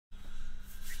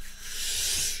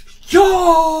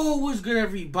Yo, what's good,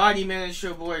 everybody, man? It's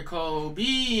your boy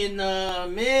ColbeNThaMix.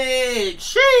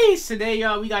 Sheesh. Today,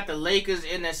 y'all, we got the Lakers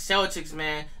and the Celtics,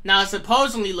 man. Now,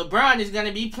 supposedly, LeBron is going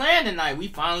to be playing tonight. We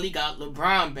finally got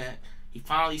LeBron back. He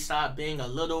finally stopped being a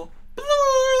little...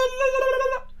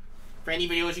 For any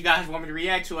videos you guys want me to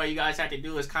react to, all you guys have to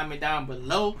do is comment down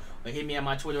below or hit me on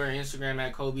my Twitter or Instagram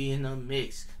at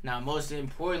ColbeNThaMix. Now, most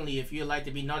importantly, if you'd like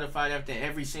to be notified after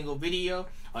every single video,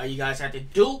 all you guys have to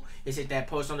do is hit that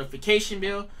post notification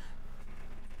bell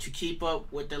to keep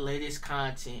up with the latest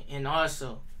content. And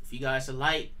also, if you guys would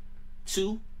like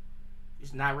to,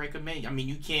 it's not recommended. I mean,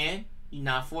 you can. You're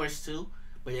not forced to.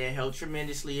 But it helps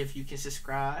tremendously if you can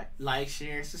subscribe, like,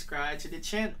 share, and subscribe to the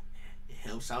channel. It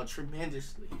helps out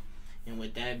tremendously. And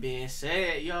with that being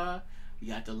said, y'all, we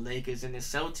got the Lakers and the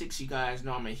Celtics. You guys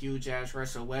know I'm a huge-ass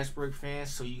Russell Westbrook fan,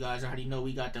 so you guys already know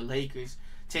we got the Lakers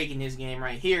taking this game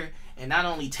right here. And not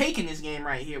only taking this game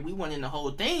right here, we won in the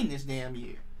whole thing this damn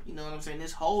year. You know what I'm saying?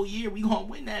 This whole year, we gonna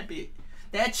win that bit.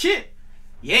 That chip.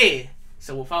 Yeah.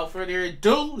 So without further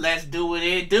ado, let's do what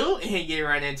it do and get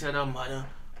right into the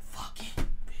motherfucking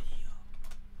video.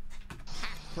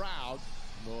 Crowd.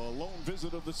 The lone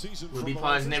visit of the season. We'll be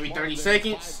pausing every 30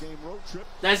 seconds.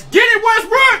 Let's get it,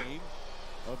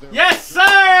 Westbrook! Yes,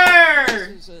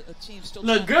 sir!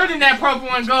 Look good in that purple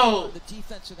and gold.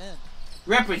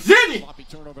 Represented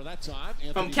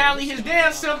from Cali, his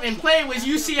damn self, and playing with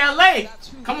UCLA.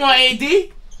 Come on, AD.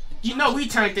 You know we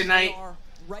turned tonight.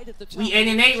 We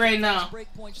 8-8 right now.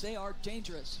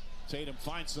 Tatum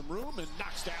finds some room and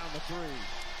knocks down the three.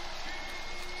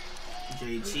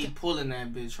 JT pulling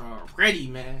that bitch already,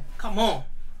 man. Come on.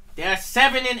 They're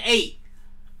 7-8.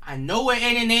 I know we're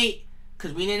 8-8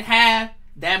 because we didn't have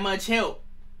that much help.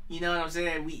 You know what I'm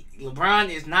saying?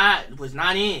 LeBron was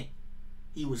not in.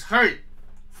 He was hurt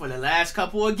for the last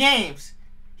couple of games.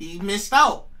 He missed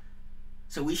out.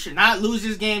 So we should not lose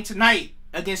this game tonight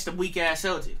against the weak-ass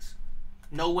Celtics.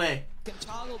 No way.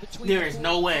 There is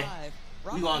no way.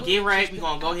 We're going to get right. We're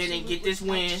going to go ahead and get this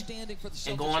win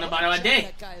and go on about our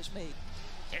day.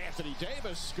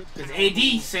 Because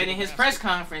AD said in his press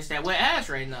conference that we're ass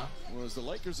right now. We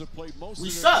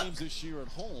suck.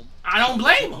 I don't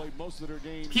blame him.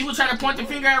 People try to point the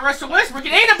finger at Russell Westbrook.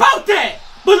 It ain't about that.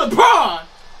 But LeBron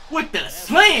with the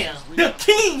slam. The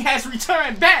king has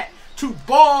returned back to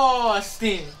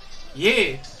Boston.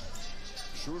 Yeah.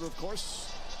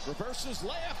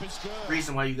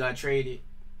 Reason why you got traded.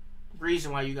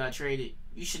 Reason why you got traded.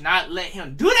 You should not let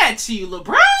him do that to you,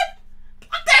 LeBron.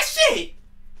 Fuck that shit.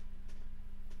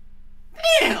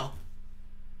 Damn.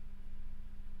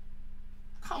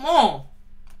 Come on.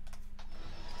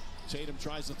 Tatum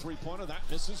tries the three-pointer. That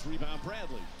misses. Rebound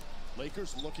Bradley.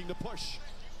 Lakers looking to push.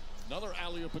 Another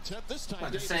alley-oop attempt. This time.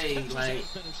 About to say, like,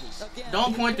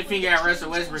 don't point the finger at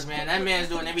Russell Westbrook, man. That man's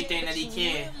doing everything that he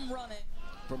can.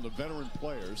 From the veteran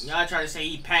players. Y'all try to say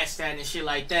he pat stat and shit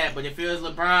like that, but if it was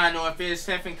LeBron or if it was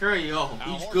Stephen Curry, oh,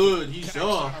 he's good, he's sure. You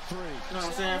know what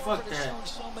I'm saying? Fuck that.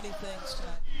 So many things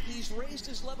tonight. He's raised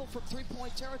his level from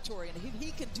three-point territory, and if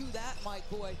he can do that, my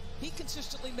boy, he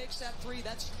consistently makes that three.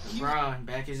 That's huge. LeBron,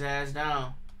 back his ass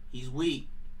down. He's weak.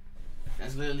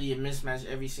 That's literally a mismatch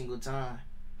every single time.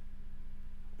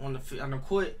 On the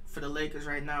court for the Lakers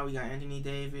right now, we got Anthony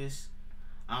Davis.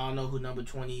 I don't know who number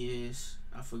 20 is.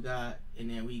 I forgot. And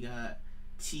then we got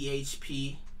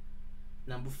THP,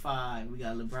 number 5. We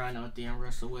got LeBron out there and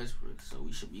Russell Westbrook, so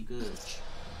we should be good.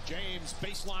 James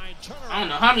baseline turnaround. I don't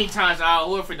know how many times Al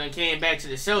Horford done came back to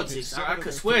the Celtics. I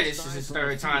could swear this is his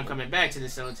 3rd time coming back to the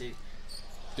Celtics.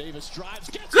 Davis drives,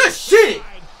 good shit!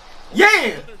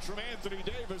 Yeah!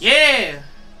 Yeah!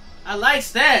 I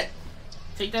likes that.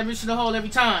 Take that bitch to the hole every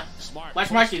time.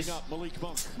 Watch Marcus.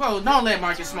 Bro, don't let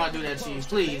Marcus Smart do that to you,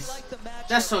 please.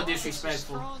 That's so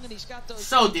disrespectful.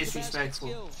 So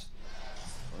disrespectful.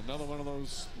 Another one of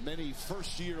those many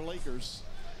first-year Lakers.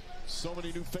 So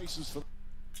many new faces for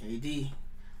AD.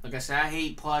 Like I said, I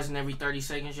hate pausing every 30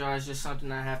 seconds, y'all. It's just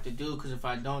something I have to do, because if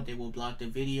I don't, they will block the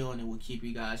video and it will keep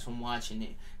you guys from watching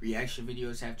it. Reaction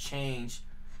videos have changed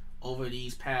over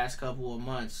these past couple of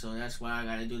months, so that's why I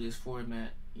gotta do this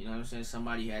format. You know what I'm saying?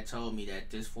 Somebody had told me that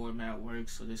this format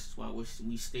works, so this is why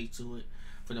we stick to it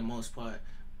for the most part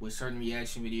with certain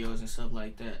reaction videos and stuff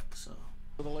like that. So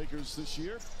for the Lakers this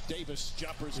year, Davis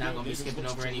jumpers. Not gonna be skipping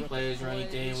over any plays or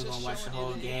anything. We're gonna watch the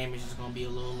whole game. It's just gonna be a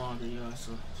little longer, y'all.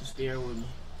 So just bear with me.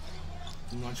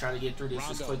 I'm gonna try to get through this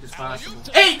as quick as possible.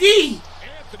 AD!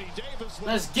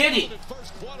 Let's get it.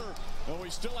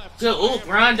 Good oop,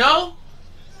 Rondo.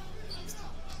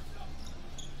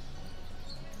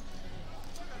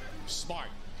 Smart.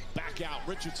 Back out,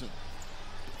 Richardson.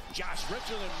 Josh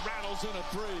Richardson rattles in a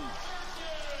three.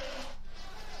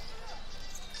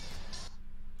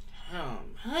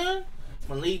 Huh?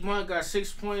 Malik Monk got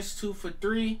 6 points, 2 for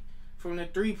 3 from the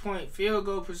 3-point field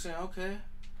goal percent. Okay,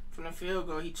 from the field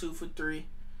goal, he 2 for 3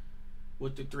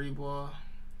 with the 3 ball.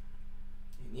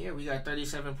 And yeah, we got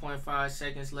 37.5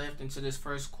 seconds left into this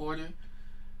first quarter.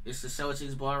 It's the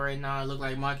Celtics ball right now. It look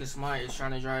like Marcus Smart is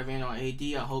trying to drive in on AD.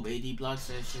 I hope AD blocks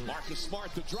that shit. Marcus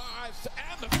Smart the drive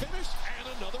and the finish and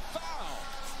another foul.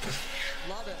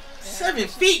 Love it. 7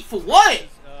 feet for what?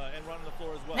 And running the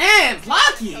floor as well. Man,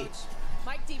 block it.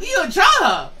 Do your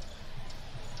job.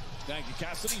 Thank you,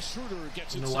 Cassidy. Schroeder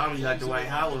gets You know inside. why we got Dwight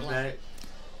Howard back?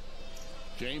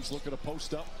 James looking to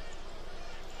post up.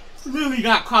 Really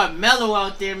got Carmelo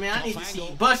out there, man. I need to see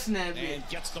you busting that bitch. And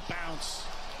gets the bounce.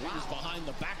 He was behind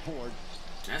the backboard.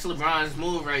 That's LeBron's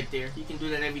move right there. He can do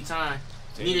that every time.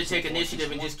 You need to take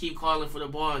initiative and just keep calling for the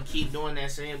ball and keep doing that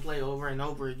same play over and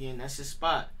over again. That's his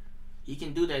spot. He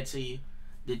can do that to you.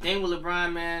 The thing with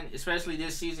LeBron, man, especially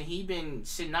this season, he been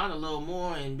sitting out a little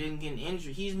more and been getting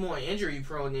injured. He's more injury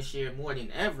prone this year more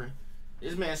than ever.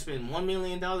 This man spent $1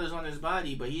 million on his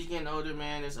body, but he's getting older,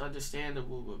 man. It's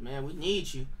understandable, but man, we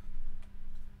need you.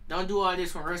 Don't do all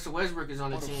this when Russell Westbrook is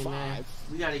on the team, man.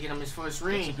 We got to get him his first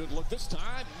ring. That's a good look this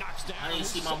time. Knocks down. I need to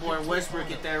see my boy Westbrook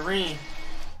get that ring.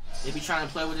 They be trying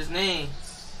to play with his name,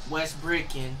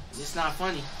 Westbrook, and it's not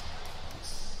funny.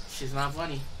 Shit's not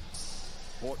funny.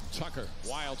 Horton Tucker,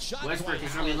 wild shot. Westbrook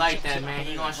is really like that, man.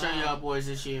 He gonna show y'all boys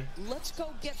this year. Let's go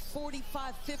get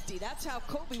 45-50. That's how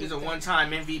Kobe. He's a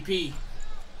one-time MVP.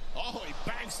 Oh, he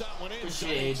bangs that one in. Good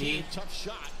shit, AD. Tough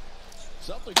shot.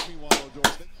 Celtics meanwhile,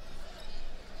 Dorothy.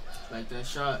 Like that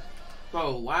shot.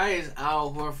 Bro, why is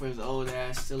Al Horford's old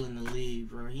ass still in the league,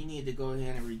 bro? He need to go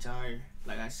ahead and retire.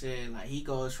 Like I said, like he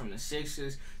goes from the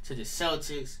Sixers to the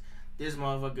Celtics. This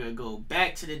motherfucker go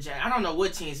back to the Jazz. I don't know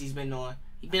what teams he's been on.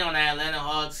 He's been on the Atlanta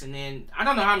Hawks, and then I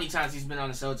don't know how many times he's been on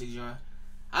the Celtics, y'all.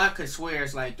 I could swear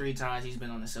it's like 3 times he's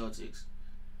been on the Celtics.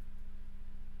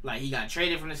 Like he got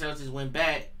traded from the Celtics, went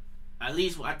back. At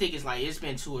least I think it's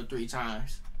been 2 or 3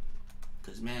 times.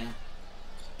 Cause man.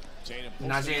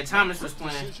 When Isaiah Thomas was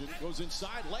playing,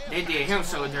 they did him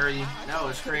so dirty. That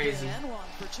was crazy.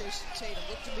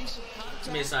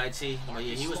 Miss IT. Oh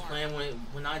yeah, he was playing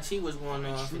when IT was going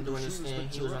off and doing his thing.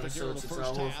 He was on the Celtics.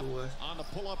 Al Horford was.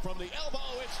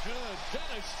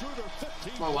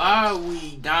 Bro, why are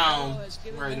we down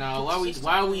right now? Why are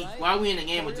we in the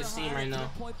game with this team right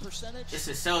now? It's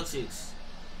the Celtics.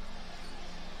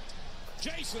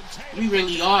 We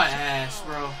really are ass,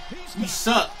 bro. We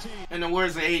suck. In the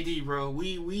words of AD, bro.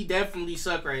 We definitely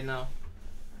suck right now.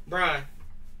 Brian,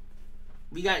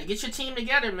 we got get your team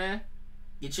together, man.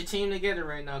 Get your team together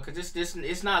right now, cause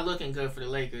it's not looking good for the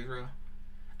Lakers, bro.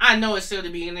 I know it's still the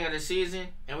beginning of the season,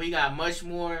 and we got much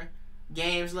more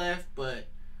games left, but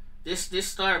this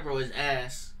start, bro, is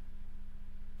ass.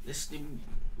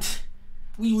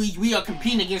 We are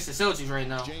competing against the Celtics right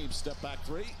now. James step back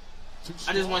 3.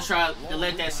 I just want y'all to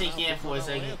let that sink in for a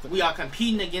second. We are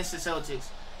competing against the Celtics.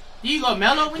 There you go,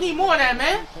 Melo. We need more of that,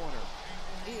 man.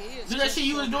 Do that shit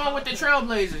you was doing with the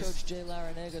Trailblazers.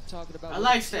 I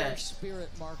like that.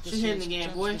 Shit hitting the game,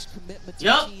 boy.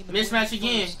 Yup, mismatch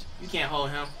again. You can't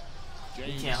hold him.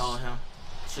 You can't hold him.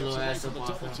 Chill little ass up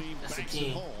off him. That's a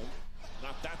king.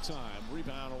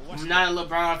 I'm not a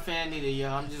LeBron fan either,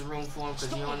 y'all. I'm just rooting for him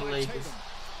because he's on the Lakers.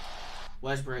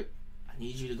 Westbrook, I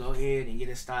need you to go ahead and get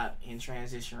a stop in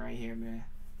transition right here, man.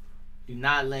 Do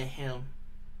not let him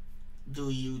do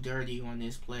you dirty on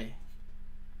this play.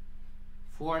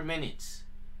 4 minutes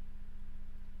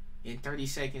and 30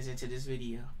 seconds into this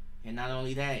video. And not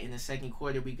only that, in the second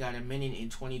quarter, we got 1 minute and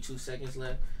 22 seconds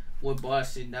left. We're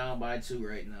Boston down by 2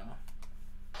 right now.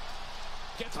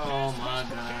 Oh my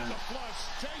God.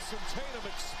 Jason Tatum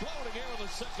exploding here in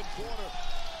the second quarter.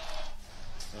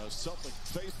 Celtic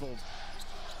faithful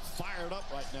fired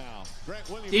up right now. Grant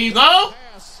Williams. There you go.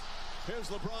 Here's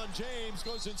LeBron James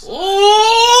goes inside.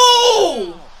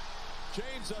 Ooh!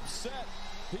 James upset.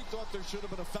 He thought there should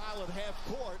have been a foul at half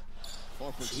court.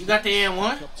 You got the and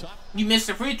one. You missed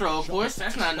the free throw, of course.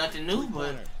 That's not nothing new,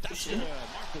 but shit.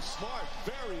 Marcus Smart,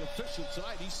 very efficient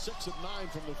tonight. He's 6 of 9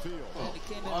 from the field.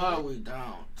 Why are we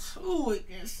down 2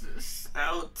 against the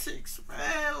Celtics,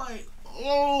 man? Like,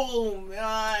 oh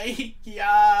my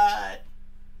God.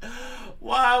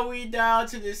 Why are we down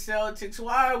to the Celtics?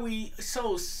 Why are we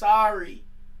so sorry?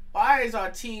 Why is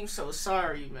our team so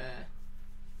sorry, man?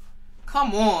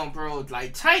 Come on, bro.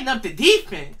 Like, tighten up the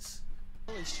defense.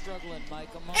 Really struggling, Mike.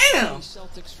 Damn.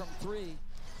 Celtics from 3.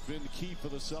 Been key for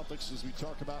the Celtics as we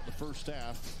talk about the first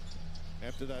half.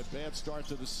 After that bad start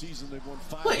to the season, they've won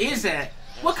 5. What is that?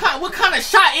 What kind of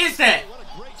shot is that? What a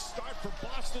great start for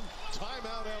Boston.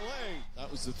 Timeout LA. That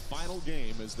was the final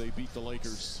game as they beat the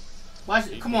Lakers Watch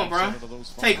it. Come on, bro.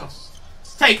 Take him.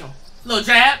 Take him. Little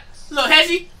jab. Little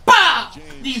hezzy. Bow! There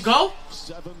you go.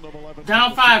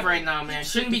 Down 5 right now, man.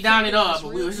 Shouldn't be down at all,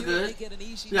 but we was good.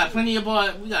 We got plenty of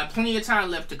ball. We got plenty of time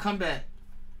left to come back.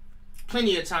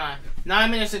 Plenty of time.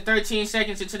 9 minutes and 13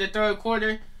 seconds into the third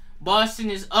quarter. Boston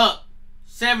is up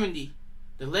 70.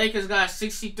 The Lakers got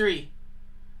 63.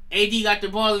 AD got the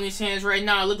ball in his hands right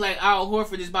now. It look like Al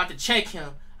Horford is about to check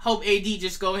him. Hope AD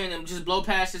just go ahead and just blow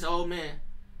past this old man.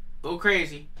 Go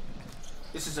crazy.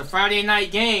 This is a Friday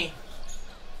night game.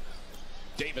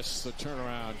 Davis, the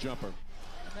turnaround jumper.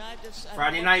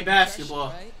 Friday night basketball.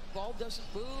 Right? Ball doesn't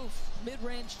move.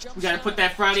 Mid-range jump. We gotta put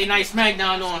that Friday night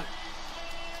smackdown on.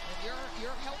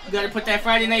 We gotta put that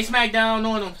Friday night smackdown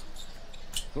on him.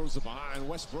 Throws it behind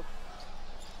Westbrook.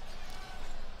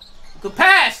 Good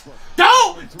pass.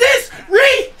 Don't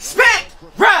disrespect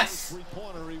Russ.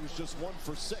 Three-pointer, he was just 1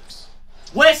 for 6.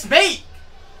 Westmate.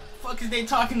 Fuck is they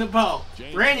talking about?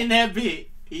 Brandon that bit.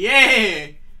 Yeah.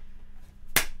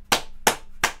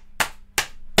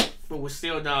 But we're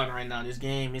still down right now. This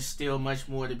game is still much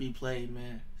more to be played,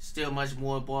 man. Still much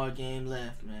more ball game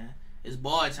left, man. It's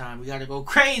ball time. We gotta go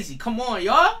crazy. Come on,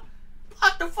 y'all.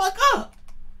 Lock the fuck up.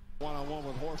 One-on-one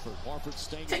with Horford. Horford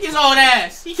staying. Take his old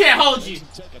ass. He can't hold you.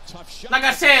 Like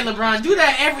I said, LeBron, do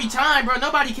that every time, bro.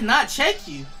 Nobody cannot check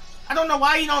you. I don't know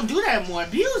why you don't do that more.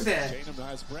 Abuse that. Tatum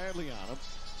has Bradley on him.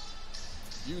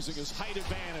 Using his height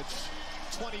advantage.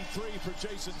 23 for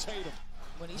Jason Tatum.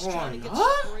 When he's trying to get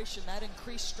separation, that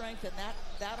increased strength and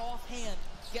that offhand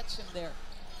gets him there.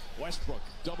 Westbrook,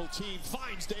 double team,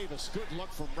 finds Davis. Good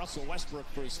look from Russell Westbrook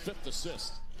for his 5th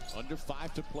assist. Under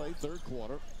 5 to play, third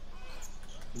quarter.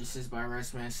 This is by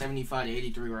Russ, man.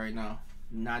 75-83 right now.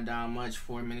 Not down much.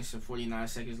 4 minutes and 49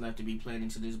 seconds left to be played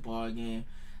into this ball game.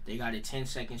 They got a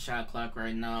 10-second shot clock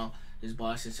right now. This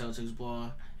Boston Celtics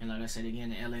ball. And like I said again,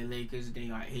 the LA Lakers, they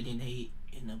are 8-8.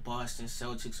 And the Boston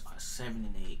Celtics are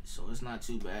 7-8. So it's not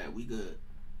too bad. We good.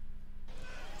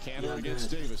 Cantor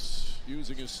against Davis.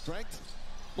 Using his strength.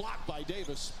 Blocked by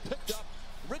Davis. Picked up.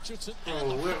 Richardson.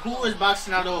 Who is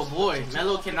boxing out old boy?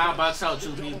 Melo cannot box out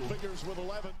 2 people.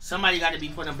 Somebody got to be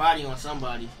putting a body on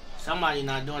somebody. Somebody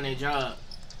not doing their job.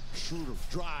 Schroeder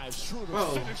drives. Schroeder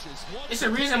finishes. It's a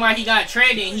reason why he got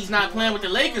traded and he's not playing with the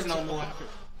Lakers no more.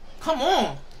 Come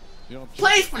on.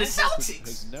 Plays for the Celtics.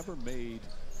 Has never made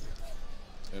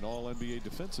an All-NBA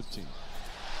defensive team.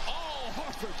 Oh,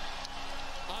 Horford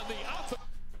on the offense.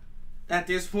 At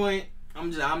this point,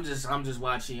 I'm just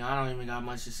watching. I don't even got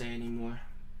much to say anymore.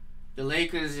 The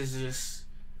Lakers is just,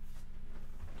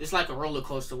 it's like a roller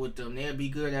coaster with them. They'll be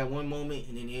good at one moment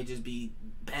and then they'll just be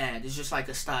bad. It's just like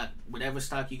a stock. Whatever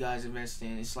stock you guys invest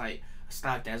in, it's like a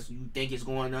stock that you think is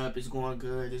going up, it's going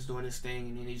good, it's doing this thing,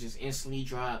 and then it just instantly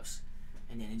drops,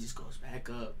 and then it just goes back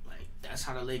up. Like, that's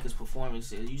how the Lakers'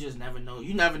 performance is. You just never know.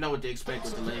 You never know what to expect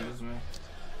with the Lakers, man.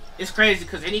 It's crazy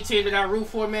because any team that I root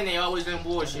for, man, they always in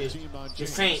bullshit. The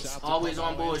Saints always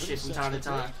on bullshit from time to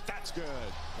time.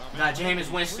 Got Jameis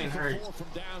Winston hurt.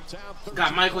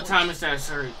 Got Michael Thomas that's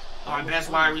hurt. Our best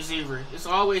wide receiver. It's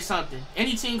always something.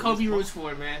 Any team Kobe roots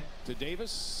for, man. To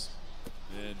Davis.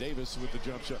 And Davis with the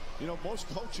jump shot. You know, most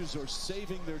coaches are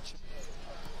saving their...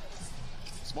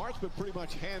 Smart's been pretty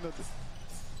much handled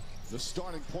the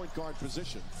starting point guard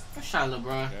position. Good shot,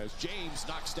 LeBron. As James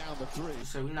knocks down the 3.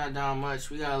 So we're not down much.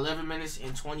 We got 11 minutes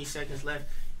and 20 seconds left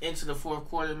into the fourth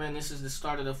quarter, man. This is the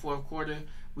start of the fourth quarter.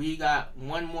 We got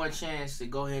one more chance to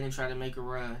go ahead and try to make a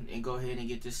run and go ahead and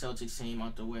get this Celtics team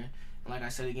out the way. And like I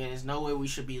said again, there's no way we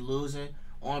should be losing.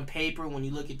 On paper, when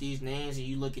you look at these names and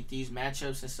you look at these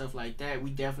matchups and stuff like that,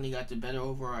 we definitely got the better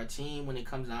over our team when it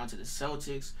comes down to the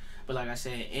Celtics. But like I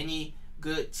said, any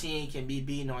good team can be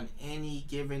beaten on any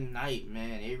given night,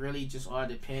 man. It really just all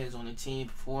depends on the team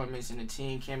performance and the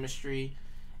team chemistry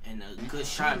and the good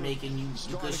shot making,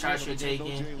 the good shots you're taking.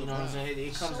 You know what I'm saying?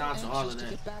 It comes down to all of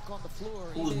that.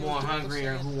 Who's more hungry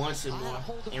or who wants it more?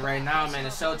 And right now, man, the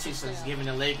Celtics is giving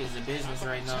the Lakers the business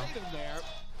right now.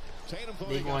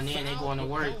 They going in, they going to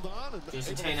work.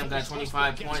 Jason Tatum got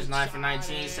 25 points, 9 for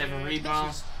 19, 7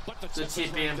 rebounds. Good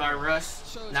tip in by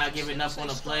Russ, not giving up on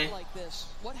the play.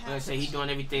 Like I say, he's doing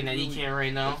everything that he can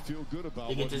right now to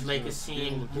get this Lakers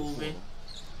team moving.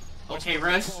 Okay,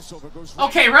 Russ.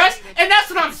 Okay, Russ. And that's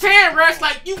what I'm saying, Russ.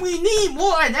 Like, we need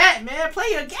more of that, man. Play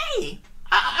your game.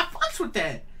 I fucks with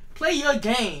that. Play your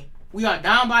game. We are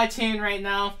down by 10 right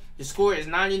now. The score is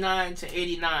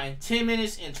 99-89. 10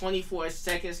 minutes and 24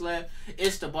 seconds left.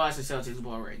 It's the Boston Celtics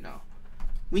ball right now.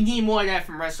 We need more of that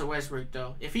from Russell Westbrook,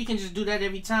 though. If he can just do that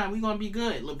every time, we're going to be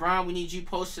good. LeBron, we need you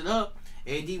posted up.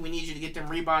 AD, we need you to get them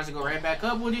rebounds and go right back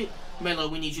up with it. Melo,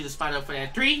 we need you to spot up for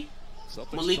that 3.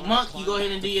 Malik Monk, you go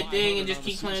ahead and do your thing and just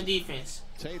keep playing defense.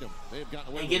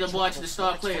 And get the ball to the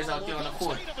star players out there on the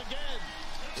court.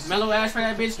 If Melo asks for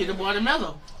that bitch, get the ball to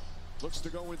Melo.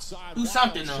 Do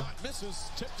something though.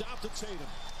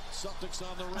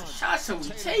 What shots are we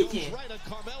taking?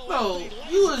 Bro,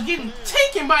 you was getting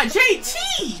taken by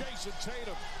JT.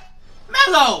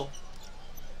 Melo.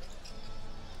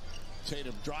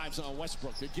 Tatum drives on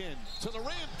Westbrook again to the rim.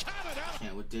 Count it out.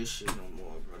 Can't with this shit no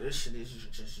more, bro. This shit is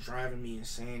just driving me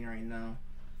insane right now.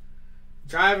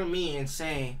 Driving me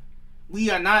insane. We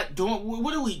are not doing.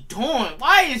 What are we doing?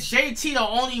 Why is JT the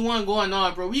only one going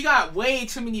on, bro? We got way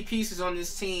too many pieces on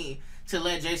this team to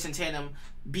let Jason Tatum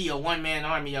be a one-man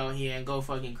army out here and go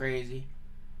fucking crazy.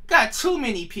 Got too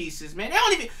many pieces, man. They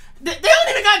don't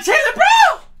even got Jaylen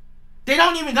Brown. They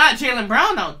don't even got Jaylen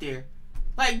Brown out there.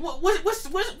 Like what?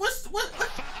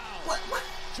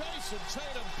 Jason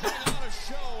Tatum putting on a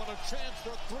show and a chance for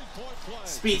a three-point play.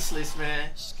 Speechless, man.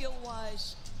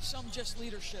 Skill-wise, some just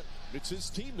leadership. It's his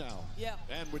team now. Yeah.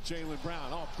 And with Jaylen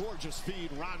Brown. Oh, gorgeous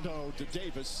feed. Rondo to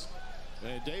Davis.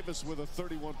 And Davis with a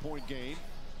 31-point game.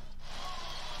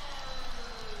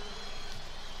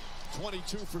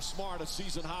 22 for Smart, a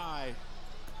season high.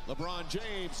 LeBron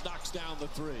James knocks down the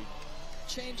three.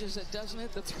 Changes it, doesn't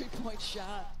it? The three-point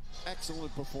shot.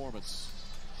 Excellent performance.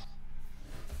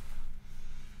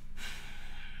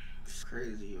 It's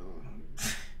crazy, yo.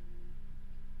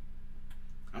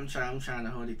 I'm trying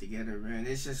to hold it together, man.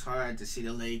 It's just hard to see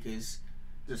the Lakers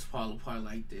just fall apart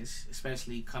like this,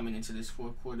 especially coming into this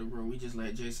fourth quarter, bro. We just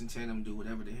let Jason Tatum do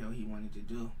whatever the hell he wanted to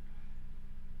do.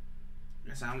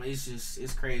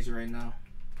 It's crazy right now.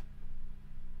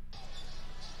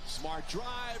 Smart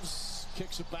drives,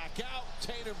 kicks it back out.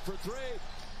 Tatum for three,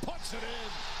 puts it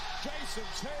in. Jason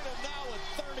Tatum now at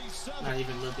 37. Not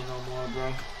even looking no more,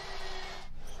 bro.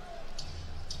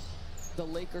 The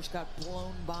Lakers got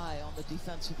blown by on the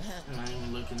defensive end. Not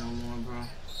even looking no more, bro.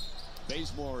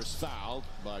 Bazemore is fouled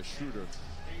by Schroeder.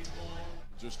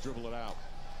 Just dribble it out.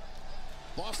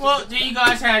 Boston, well, there you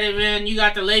guys had it, man. You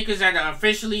got the Lakers that are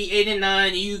officially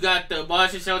 8-9. You got the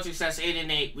Boston Celtics that's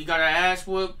 8-8. We got our ass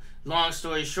whooped. Long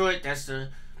story short, that's the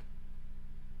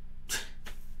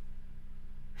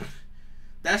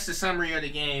summary of the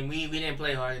game. We didn't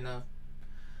play hard enough.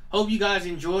 Hope you guys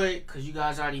enjoyed, because you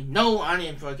guys already know I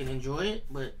didn't fucking enjoy it,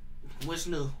 but what's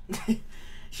new?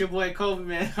 It's your boy Kobe,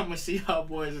 man. I'm going to see y'all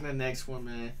boys in the next one,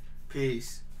 man.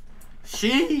 Peace.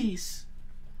 Jeez.